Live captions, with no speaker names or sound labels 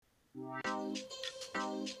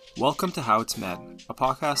Welcome to How It's Med, a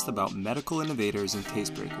podcast about medical innovators and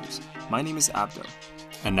taste breakers. My name is Abdo.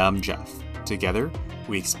 And I'm Jeff. Together,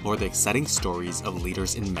 we explore the exciting stories of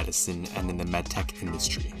leaders in medicine and in the medtech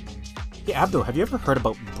industry. Hey Abdo, have you ever heard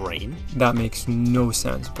about brain? That makes no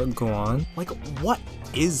sense, but go on. What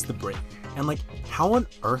is the brain? And how on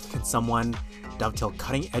earth can someone dovetail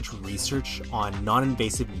cutting-edge research on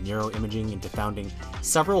non-invasive neuroimaging into founding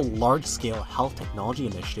several large-scale health technology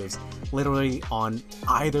initiatives literally on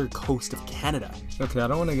either coast of Canada? Okay, I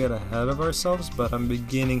don't want to get ahead of ourselves, but I'm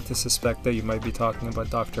beginning to suspect that you might be talking about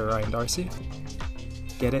Dr. Ryan Darcy.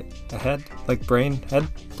 Get it? Ahead? Like brain? Head?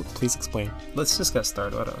 Please explain. Let's just get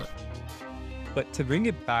started, whatever. But to bring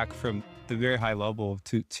it back from the very high level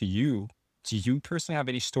to you, do you personally have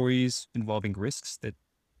any stories involving risks that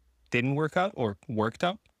didn't work out or worked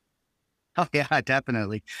out? Oh yeah,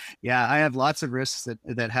 definitely. Yeah, I have lots of risks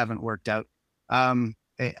that haven't worked out. My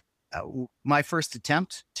first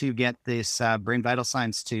attempt to get this brain vital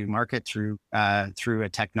signs to market through a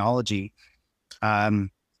technology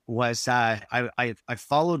was I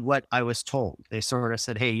followed what I was told. They sort of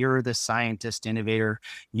said, "Hey, you're the scientist innovator.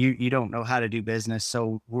 You don't know how to do business.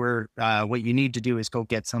 So what you need to do is go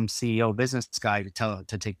get some CEO business guy to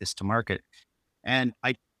take this to market." And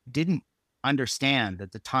I didn't understand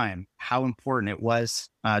at the time how important it was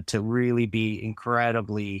to really be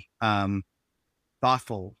incredibly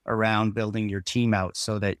thoughtful around building your team out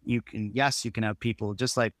so that you can have people,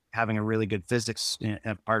 just like having a really good physics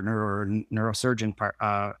partner or neurosurgeon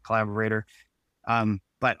collaborator.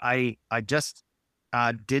 But I just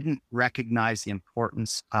didn't recognize the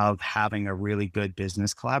importance of having a really good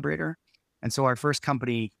business collaborator. And so our first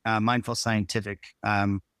company, Mindful Scientific,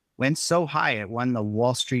 went so high, it won the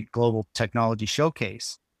Wall Street Global Technology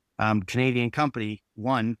Showcase. Canadian company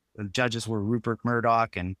won. The judges were Rupert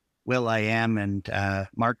Murdoch and Will.i.am and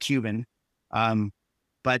Mark Cuban.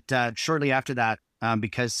 But shortly after that,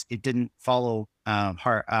 because it didn't follow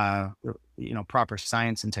proper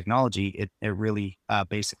science and technology, it really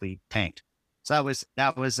basically tanked. So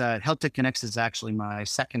that was Health Tech Connects is actually my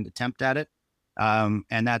second attempt at it.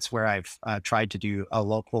 And that's where I've tried to do a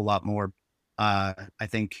whole lot more. I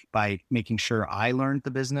think by making sure I learned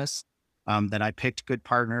the business, that I picked good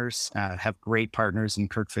partners, have great partners in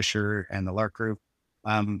Kirk Fisher and the Lark Group,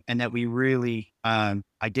 and that we really, I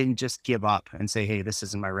didn't just give up and say, "Hey, this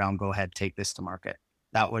isn't my realm. Go ahead, take this to market."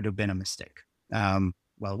 That would have been a mistake.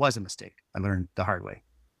 Well, it was a mistake. I learned the hard way.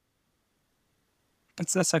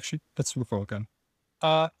 That's super cool again.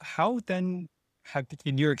 How then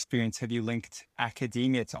in your experience, have you linked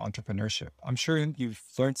academia to entrepreneurship? I'm sure you've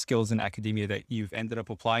learned skills in academia that you've ended up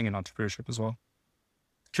applying in entrepreneurship as well.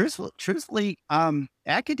 Truthfully,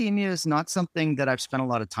 academia is not something that I've spent a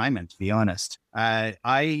lot of time in, to be honest. When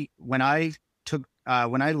I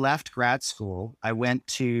left grad school, I went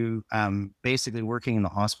to basically working in the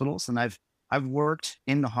hospitals, and I've worked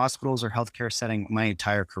in the hospitals or healthcare setting my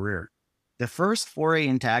entire career. The first foray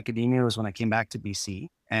into academia was when I came back to BC,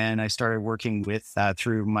 and I started working with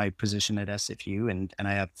through my position at SFU, and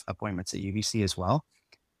I have appointments at UBC as well.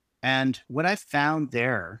 And what I found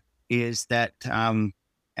there is that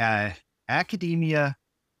academia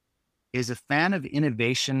is a fan of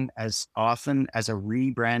innovation as often as a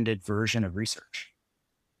rebranded version of research.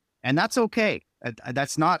 And that's okay.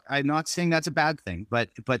 I'm not saying that's a bad thing, but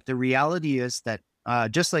the reality is that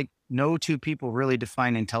just like no two people really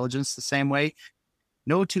define intelligence the same way,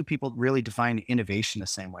 no two people really define innovation the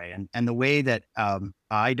same way. And the way that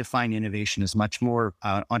I define innovation is much more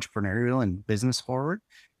entrepreneurial and business forward.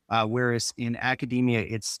 Whereas in academia,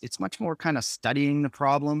 it's much more kind of studying the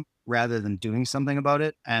problem rather than doing something about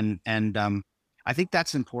it. And I think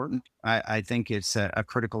that's important. I think it's a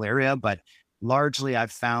critical area, but largely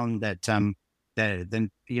I've found that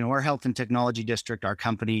our health and technology district, our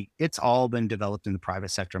company, it's all been developed in the private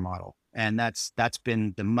sector model. And that's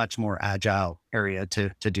been the much more agile area to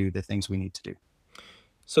do the things we need to do.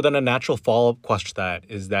 So then a natural follow-up question to that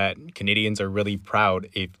is that Canadians are really proud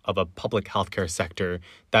of a public healthcare sector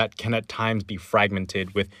that can at times be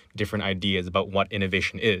fragmented with different ideas about what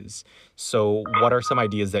innovation is. So what are some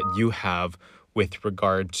ideas that you have with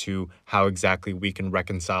regard to how exactly we can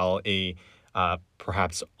reconcile a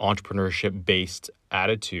perhaps entrepreneurship-based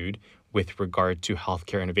attitude with regard to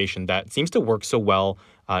healthcare innovation that seems to work so well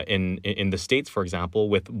in the States, for example,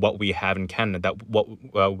 with what we have in Canada,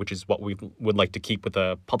 which is what we would like to keep with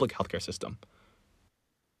a public healthcare system?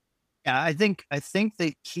 Yeah, I think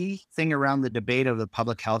the key thing around the debate of the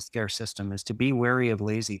public healthcare system is to be wary of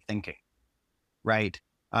lazy thinking, right?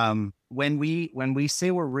 When we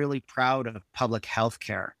say we're really proud of public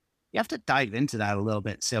healthcare, you have to dive into that a little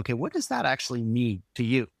bit and say, okay, what does that actually mean to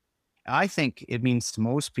you? I think it means to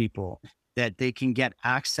most people that they can get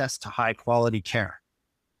access to high quality care.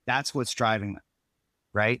 That's what's driving them,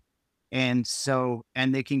 right? And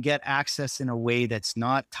they can get access in a way that's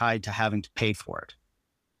not tied to having to pay for it.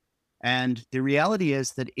 And the reality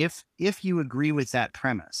is that if you agree with that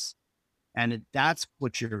premise, and that's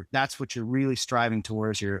what you're really striving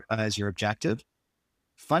towards as your objective,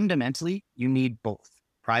 fundamentally, you need both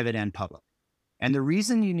private and public. And the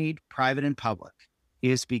reason you need private and public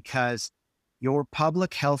is because your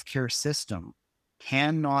public healthcare system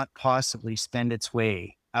cannot possibly spend its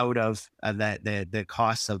way out of the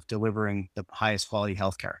costs of delivering the highest quality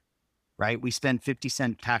healthcare, right? We spend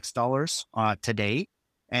 50-cent tax dollars today.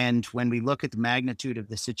 And when we look at the magnitude of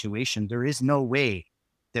the situation, there is no way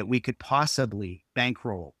that we could possibly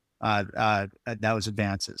bankroll those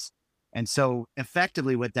advances. And so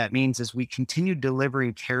effectively what that means is we continue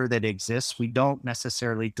delivering care that exists. We don't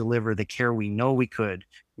necessarily deliver the care we know we could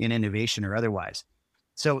in innovation or otherwise.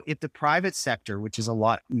 So if the private sector, which is a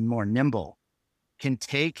lot more nimble, can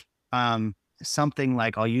take something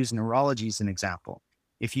like, I'll use neurology as an example.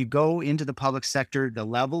 If you go into the public sector, the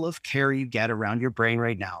level of care you get around your brain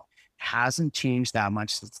right now hasn't changed that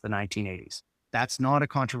much since the 1980s. That's not a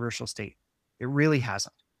controversial statement. It really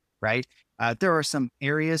hasn't, right? There are some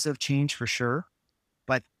areas of change for sure,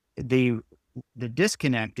 but the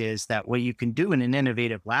disconnect is that what you can do in an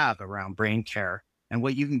innovative lab around brain care and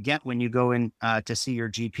what you can get when you go in to see your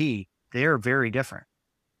GP, they're very different.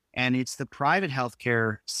 And it's the private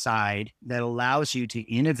healthcare side that allows you to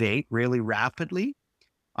innovate really rapidly,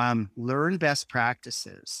 learn best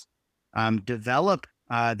practices, develop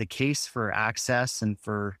the case for access and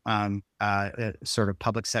for sort of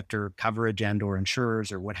public sector coverage and or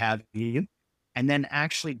insurers or what have you, and then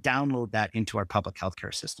actually download that into our public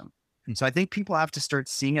healthcare system. And so I think people have to start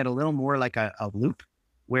seeing it a little more like a loop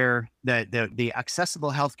where the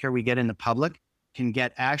accessible healthcare we get in the public can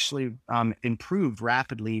get actually improved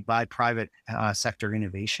rapidly by private sector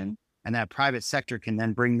innovation. And that private sector can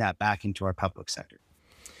then bring that back into our public sector.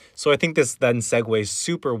 So I think this then segues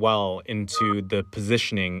super well into the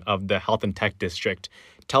positioning of the Health and Tech District.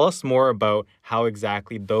 Tell us more about how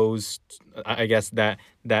exactly those, I guess,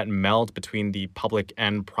 that meld between the public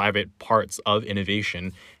and private parts of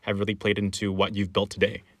innovation have really played into what you've built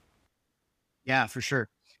today. Yeah, for sure.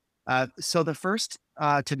 So the first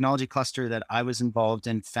technology cluster that I was involved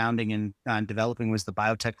in founding and developing was the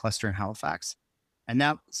biotech cluster in Halifax. And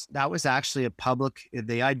that was actually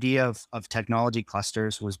the idea of technology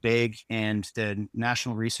clusters was big, and the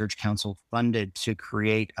National Research Council funded to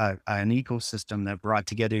create an ecosystem that brought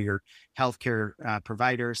together your healthcare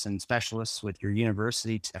providers and specialists with your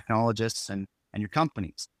university technologists and your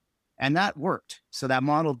companies. And that worked. So that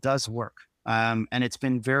model does work. And it's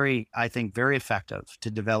been I think, very effective to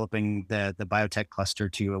developing the biotech cluster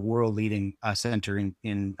to a world leading center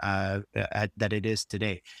that it is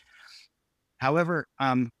today. However,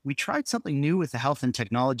 we tried something new with the Health and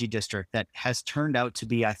Technology District that has turned out to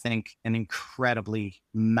be, I think, an incredibly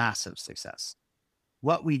massive success.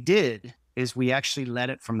 What we did is we actually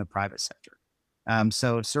led it from the private sector.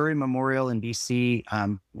 So Surrey Memorial in BC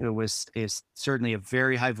is certainly a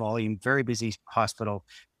very high volume, very busy hospital.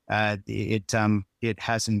 It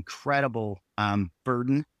has incredible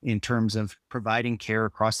burden in terms of providing care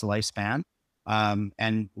across the lifespan.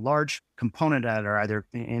 And large component that are either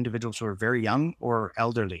individuals who are very young or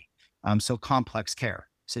elderly. So complex care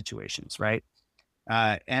situations, right?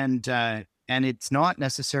 And it's not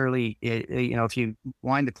necessarily, if you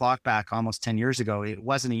wind the clock back almost 10 years ago, it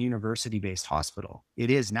wasn't a university-based hospital.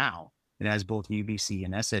 It is now. It has both UBC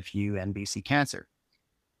and SFU and BC Cancer.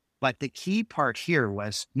 But the key part here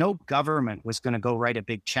was no government was going to go write a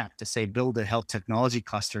big check to say, build a health technology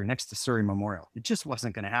cluster next to Surrey Memorial. It just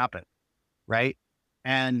wasn't going to happen. Right.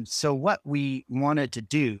 And so what we wanted to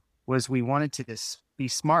do was we wanted to be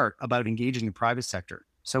smart about engaging the private sector.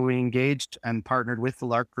 So we engaged and partnered with the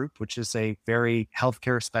Lark Group, which is a very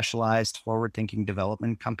healthcare specialized forward-thinking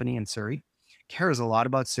development company in Surrey. Cares a lot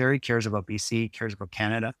about Surrey, cares about BC, cares about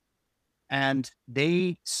Canada. And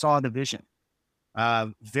they saw the vision.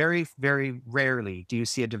 Very, very rarely do you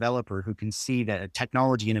see a developer who can see that a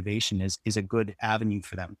technology innovation is a good avenue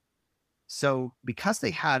for them. So because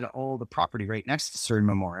they had all the property right next to Surrey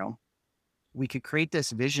Memorial, we could create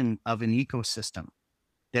this vision of an ecosystem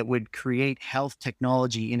that would create health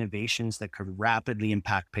technology innovations that could rapidly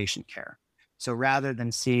impact patient care. So rather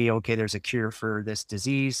than see, okay, there's a cure for this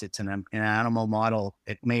disease, it's an animal model,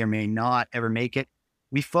 it may or may not ever make it.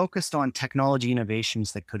 We focused on technology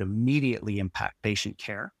innovations that could immediately impact patient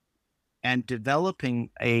care and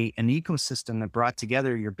developing an ecosystem that brought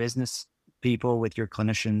together your business people, with your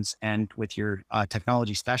clinicians, and with your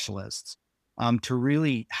technology specialists to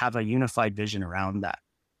really have a unified vision around that.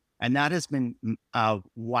 And that has been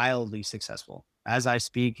wildly successful. As I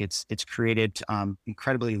speak, it's created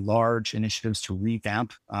incredibly large initiatives to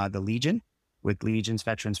revamp the Legion with Legion's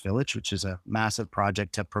Veterans Village, which is a massive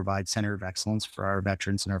project to provide center of excellence for our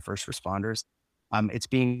veterans and our first responders. It's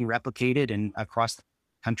being replicated across the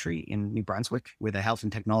country in New Brunswick with a Health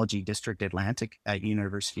and Technology District Atlantic at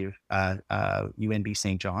University of UNB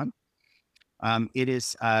St. John. It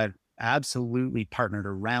is absolutely partnered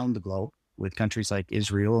around the globe with countries like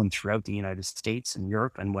Israel and throughout the United States and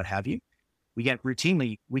Europe and what have you. We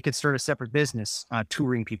could start a separate business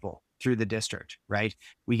touring people through the district, right?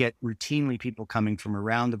 We get routinely people coming from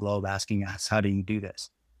around the globe asking us, how do you do this?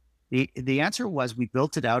 The answer was we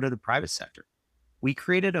built it out of the private sector. We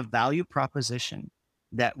created a value proposition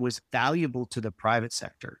that was valuable to the private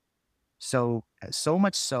sector. So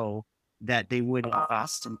much so that they would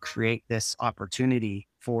invest and create this opportunity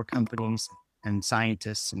for companies and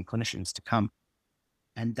scientists and clinicians to come.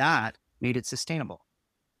 And that made it sustainable,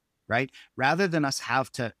 right? Rather than us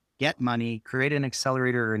have to get money, create an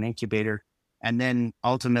accelerator or an incubator, and then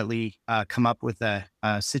ultimately come up with a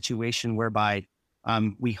situation whereby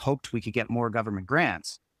we hoped we could get more government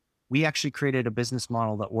grants. We actually created a business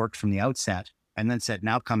model that worked from the outset and then said,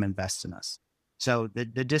 now come invest in us. So the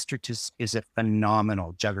district is a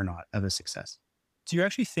phenomenal juggernaut of a success. Do you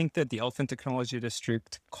actually think that the Health and Technology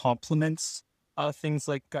District complements things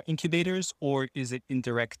like incubators, or is it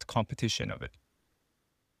indirect competition of it?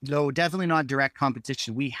 No, definitely not direct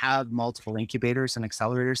competition. We have multiple incubators and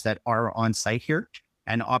accelerators that are on site here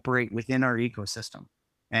and operate within our ecosystem.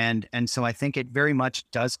 And so I think it very much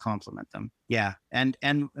does complement them. Yeah. And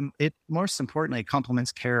it most importantly, it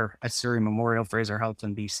complements care at Surrey Memorial, Fraser Health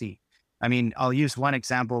in BC. I mean, I'll use one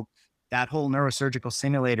example. That whole neurosurgical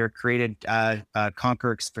simulator created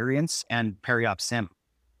Conquer Experience and PeriOp Sim,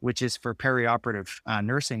 which is for perioperative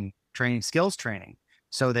nursing training, skills training,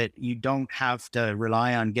 so that you don't have to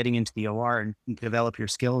rely on getting into the OR and develop your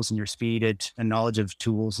skills and your speed and knowledge of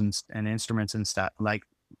tools and instruments and stuff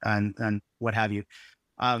and what have you.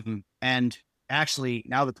 And actually,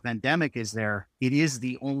 now that the pandemic is there, it is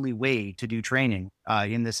the only way to do training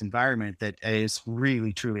in this environment that is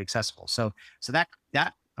really, truly accessible. So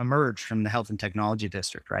that emerged from the Health and Technology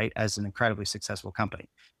District, right, as an incredibly successful company.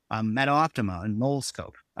 MetaOptima and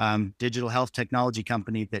MoleScope, digital health technology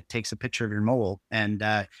company that takes a picture of your mole and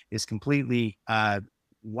is completely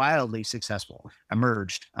wildly successful,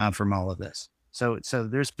 emerged from all of this. So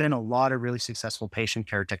there's been a lot of really successful patient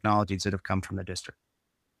care technologies that have come from the district.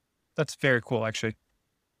 That's very cool, actually.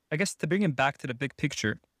 I guess to bring it back to the big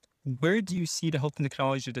picture, where do you see the Health and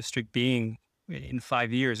Technology District being in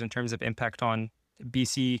 5 years in terms of impact on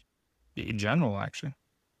BC in general, actually?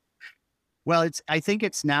 Well, I think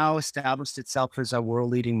it's now established itself as a world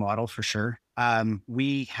leading model for sure.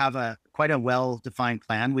 We have quite a well-defined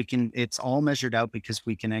plan. It's all measured out because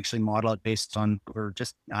we can actually model it based on, we're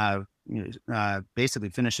just basically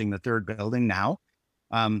finishing the third building now.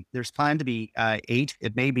 There's planned to be 8.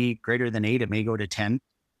 It may be greater than 8. It may go to 10,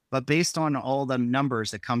 but based on all the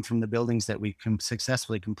numbers that come from the buildings that we've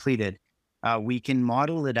successfully completed, we can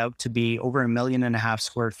model it out to be over 1.5 million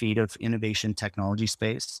square feet of innovation technology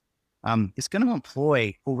space. It's going to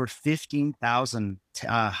employ over 15,000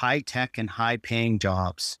 high tech and high paying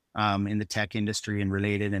jobs in the tech industry and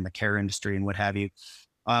related in the care industry and what have you.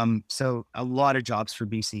 So a lot of jobs for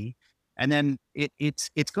BC. And then it is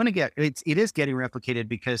getting replicated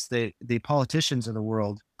because the politicians of the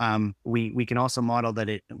world, we can also model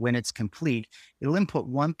that when it's complete, it'll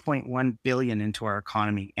input 1.1 billion into our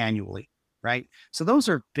economy annually. Right. So those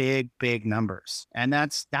are big, big numbers. And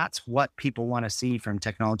that's what people want to see from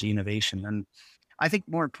technology innovation. And I think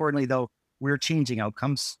more importantly, though, we're changing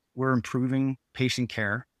outcomes. We're improving patient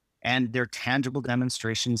care, and they're tangible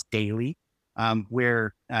demonstrations daily.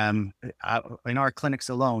 Where in our clinics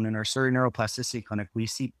alone, in our Surrey Neuroplasticity Clinic, we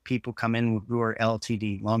see people come in who are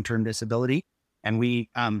LTD, long-term disability, and we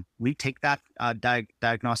take that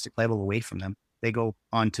diagnostic level away from them. They go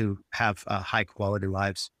on to have high quality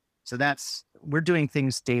lives. So we're doing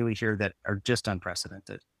things daily here that are just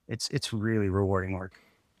unprecedented. It's really rewarding work.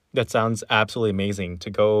 That sounds absolutely amazing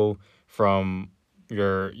to go from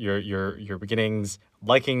your beginnings,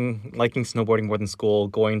 liking snowboarding more than school,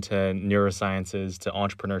 going to neurosciences, to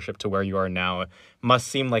entrepreneurship, to where you are now. It must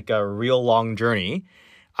seem like a real long journey.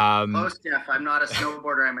 Close, Jeff. I'm not a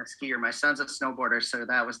snowboarder. I'm a skier. My son's a snowboarder, so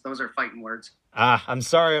those are fighting words. I'm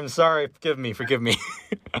sorry. Forgive me.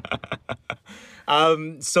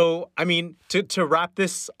 So, I mean, to wrap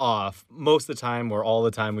this off, most of the time or all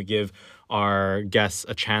the time, we give our guests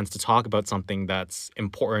a chance to talk about something that's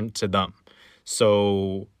important to them.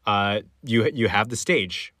 So, you have the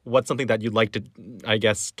stage. What's something that you'd like to, I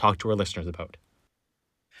guess, talk to our listeners about?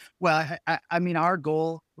 Well, I mean, our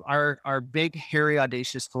goal, our big, hairy,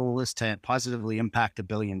 audacious goal is to positively impact 1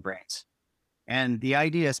 billion brains. And the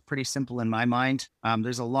idea is pretty simple in my mind.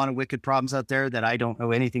 There's a lot of wicked problems out there that I don't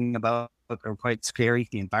know anything about, but are quite scary.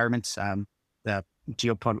 The environment, the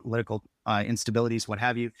geopolitical instabilities, what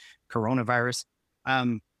have you, coronavirus.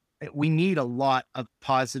 We need a lot of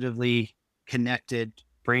positively connected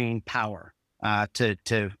brain power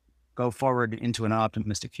to go forward into an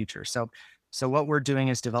optimistic future. So what we're doing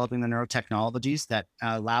is developing the neurotechnologies that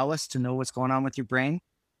allow us to know what's going on with your brain,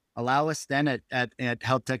 allow us then at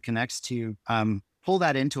Health Tech Connects to pull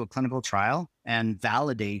that into a clinical trial and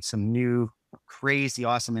validate some new crazy,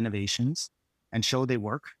 awesome innovations and show they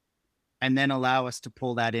work, and then allow us to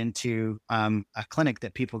pull that into a clinic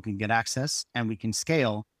that people can get access and we can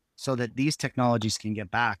scale so that these technologies can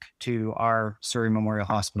get back to our Surrey Memorial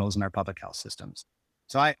Hospitals and our public health systems.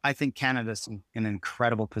 So I think Canada's in an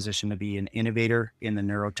incredible position to be an innovator in the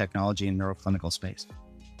neurotechnology and neuroclinical space.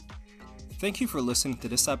 Thank you for listening to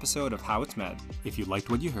this episode of How It's Med. If you liked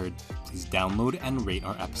what you heard, please download and rate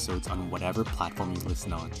our episodes on whatever platform you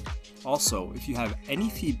listen on. Also, if you have any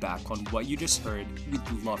feedback on what you just heard,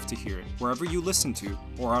 we'd love to hear it wherever you listen to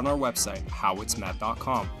or on our website,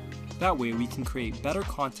 howitsmed.com. That way we can create better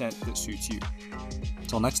content that suits you.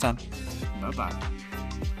 Until next time. Bye-bye.